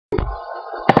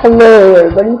Hello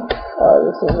everybody,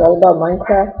 this is all about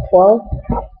Minecraft 12,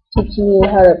 teaching you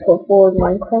how to put forward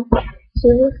Minecraft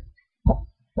server.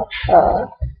 Yeah,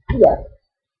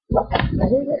 I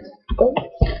think that's good.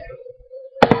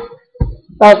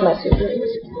 That was my server.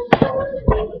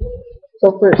 So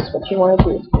first, what you want to do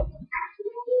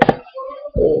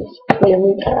is create a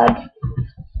new tab,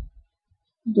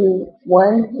 do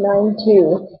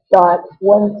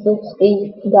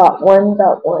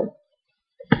 192.168.1.1,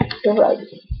 go right.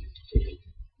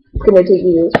 It's gonna take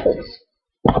you to this place.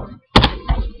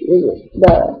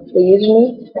 The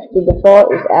username, the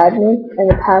default is admin, and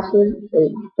the password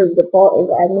for the default is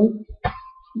admin.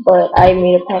 But I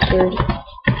made a password,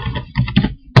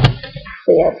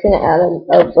 so yeah, it's gonna add a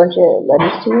bunch of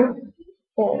letters to it.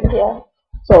 And yeah,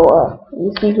 so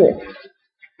you see here,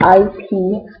 IP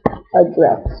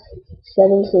address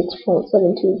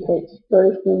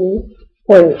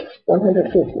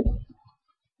 76.72.33.150.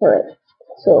 Alright,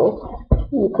 so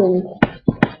you can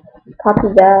copy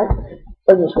that,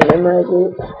 or just memorize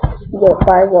it. You go to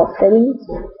firewall settings.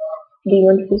 Do you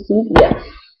want to proceed? Yes.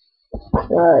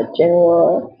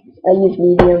 General, I use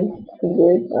medium, pretty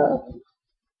good.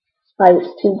 High is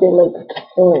too good, like,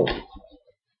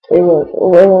 they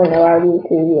won't allow you to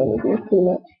do anything, pretty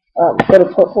much. Go to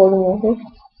portfoward right here.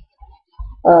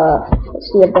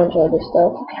 See a bunch of other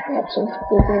stuff. Actually,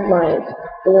 this is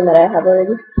the one that I have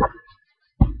already.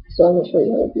 So I'm going to show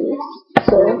you how to do this.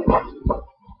 So,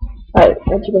 alright,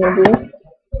 what you're going to do is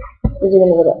you're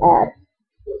going to go to add.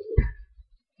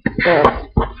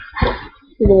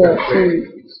 You're going to see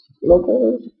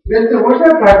local. Vincent, what's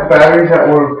that pack of batteries that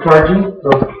we're charging?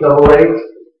 Those double A's?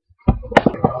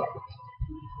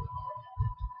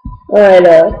 Alright,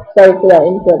 sorry for that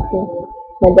interruption.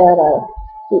 My dad,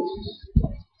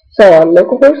 so,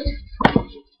 localhost,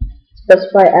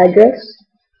 specify address.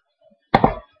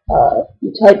 You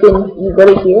type in, you go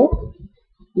to here,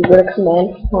 you go to command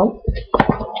prompt,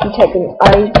 you type in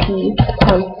IP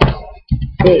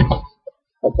config,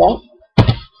 like that,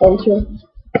 enter.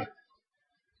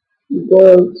 You go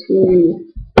to,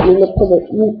 you look for the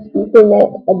Ethernet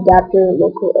adapter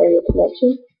local area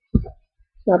connection,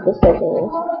 not the second one.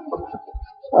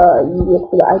 You look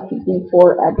for the IPv4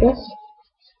 address,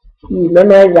 you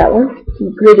memorize that one,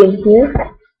 you put it in here,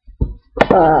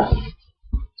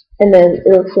 and then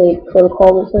it'll say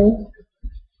protocol or something.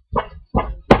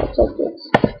 Looks like this.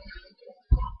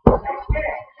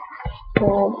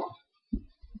 And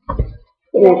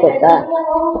it'll get that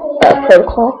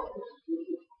protocol.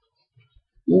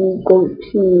 You go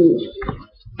to.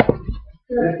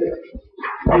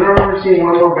 I remember seeing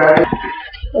one more battery.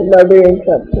 Another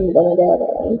interruption by my dad.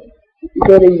 You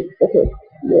go to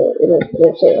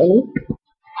it'll say any.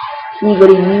 You go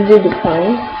to user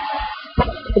define.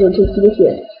 It'll take you to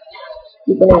here.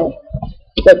 You're gonna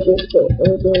set this to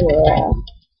anything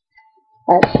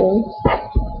action.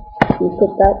 You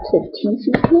put that to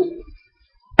TCP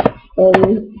and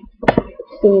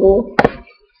single.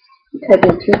 You type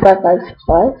in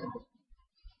 25565,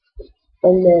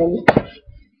 and then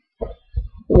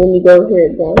you go here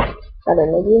again at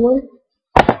another one.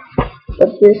 But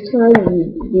this time you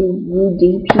do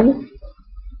UDP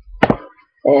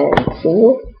and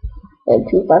single and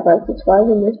 25565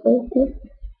 in this one too.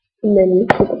 And then you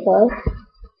click apply.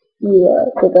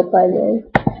 You click apply again.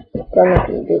 So I'm not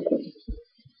gonna do this.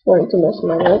 Wanting to mess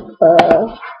mine up.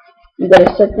 You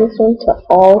gotta set this one to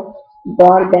all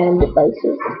broadband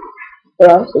devices. Or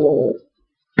else it won't.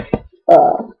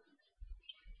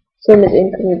 Same as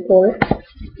incoming port.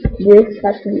 This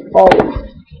has to be always.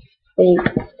 Then you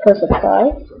press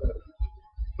apply.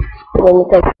 It will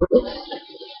look like this.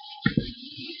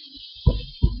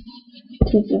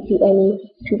 TCP any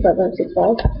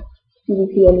 25565.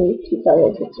 TCP any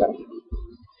 25565.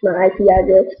 My IP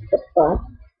address, specify.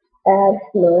 Add,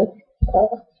 no.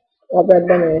 I'll write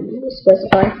down and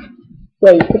specify.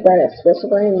 Yeah, you put that as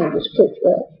specify and you just put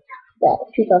that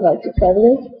 25565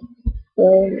 in.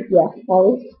 And yeah,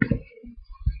 always.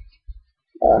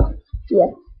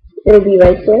 Yeah, it'll be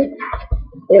right there.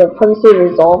 It'll probably say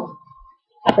resolve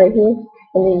right here,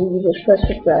 and then you just press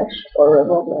refresh or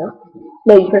resolve now.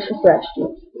 No, you press refresh.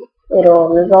 It'll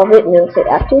resolve it, and it'll say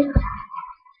active.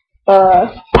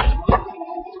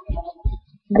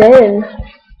 Then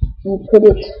you put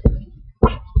it.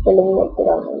 Let me make it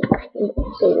on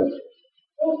save it.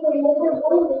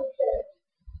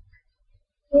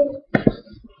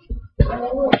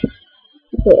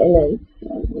 Okay, and then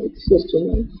it's just your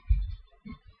name.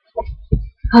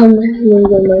 I'm going to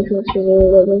go Minecraft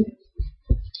server 11.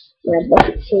 My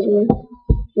bucket server.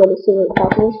 Let us see what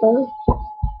happens now.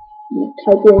 You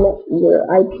type in your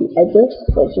IP address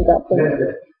that you got from.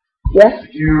 Vincent, Yeah?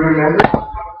 do you remember?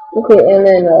 Okay, and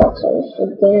then sorry,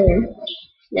 again,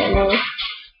 yeah,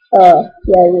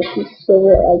 this is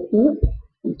server IP.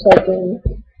 You type in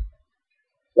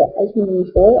the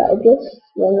IPv4 address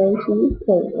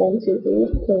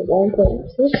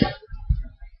 192.168.1.6.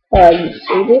 You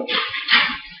save it,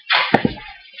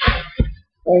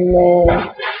 and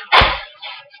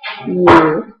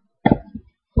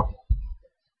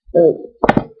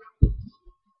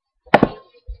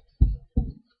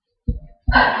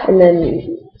then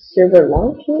server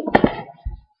launch it.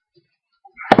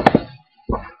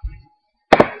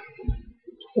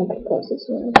 Okay, close this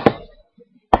one.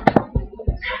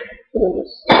 It'll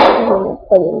just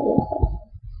plug in this.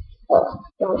 Oh,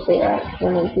 don't say that.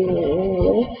 I'm not doing it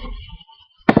anyway.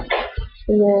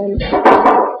 And then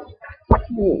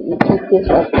you keep this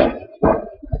up there.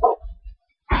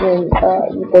 Then you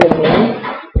go to main.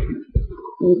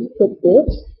 You put this,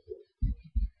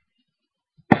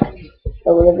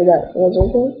 or whatever that was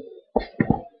open.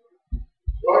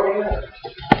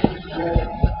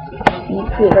 You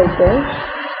put it right there.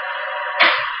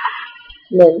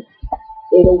 And then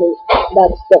it'll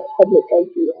that's the public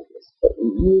IP address, but you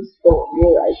use your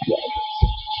IP address.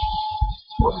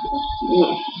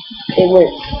 It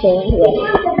works.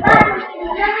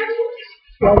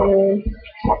 So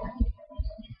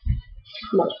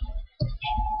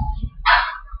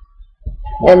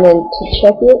and then to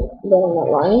check it, go on that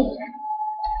line.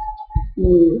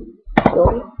 You go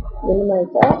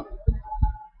minimize that.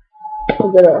 You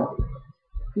go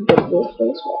to this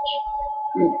place, watch.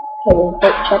 You type in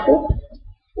port checker.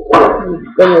 You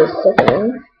go to the second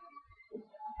one.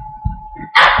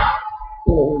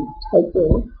 And then you type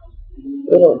in,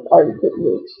 it'll already put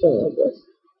your external address.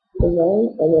 And then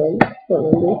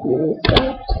remember if you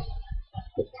restart.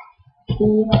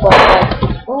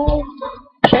 25565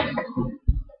 check.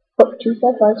 Put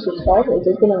 25565. Is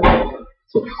it gonna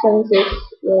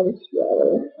 676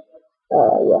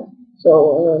 yeah. So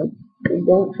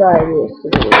don't try this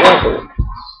because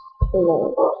it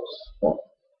won't work.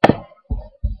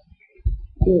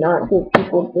 Do not give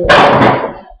people the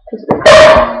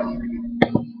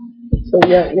so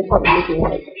yeah, you're probably looking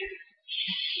like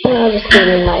I'll just put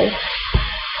in the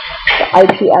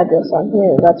IP address on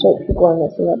here. That's what people are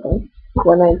messing up on.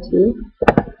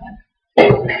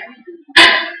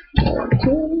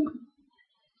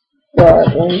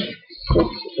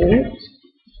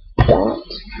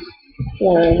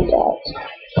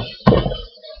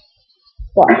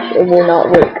 Watch, it will not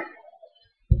work.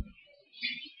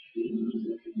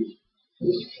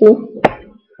 See?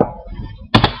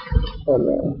 And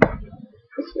then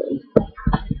this way.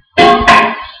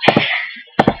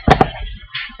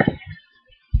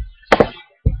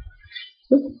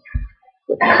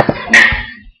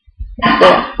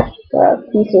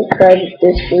 Please subscribe to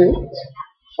this group.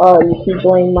 You can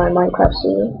join my Minecraft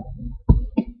server.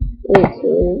 It is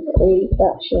a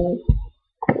faction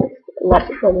with lots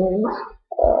of plugins.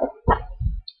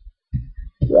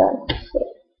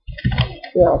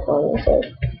 Yeah, I'll find it.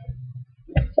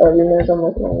 So, you know I'm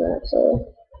working on that, so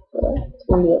it's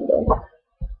gonna be up there.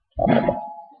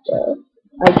 The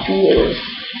IP is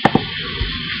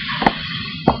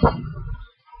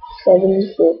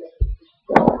 76.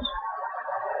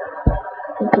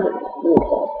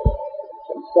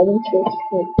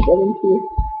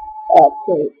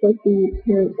 76.70.50.150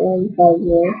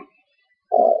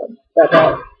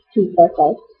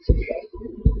 255.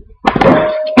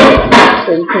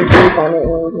 So you can click on it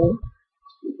and everything.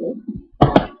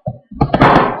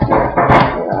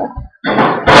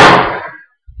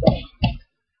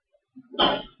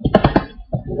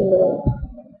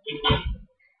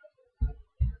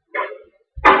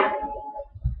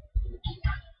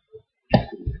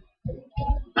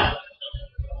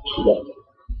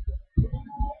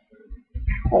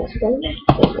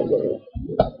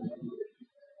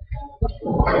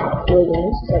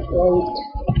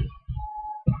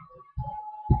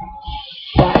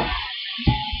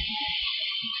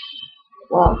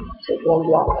 Wow, take one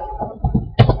block.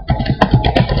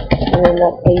 And then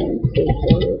that's how you take it.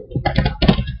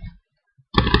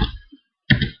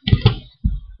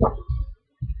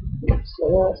 So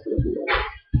now it's going to be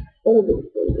a little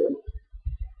bit bigger.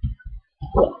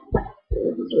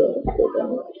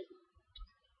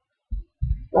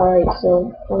 Alright,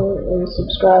 so comment and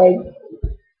subscribe.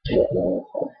 Alright,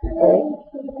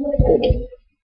 good.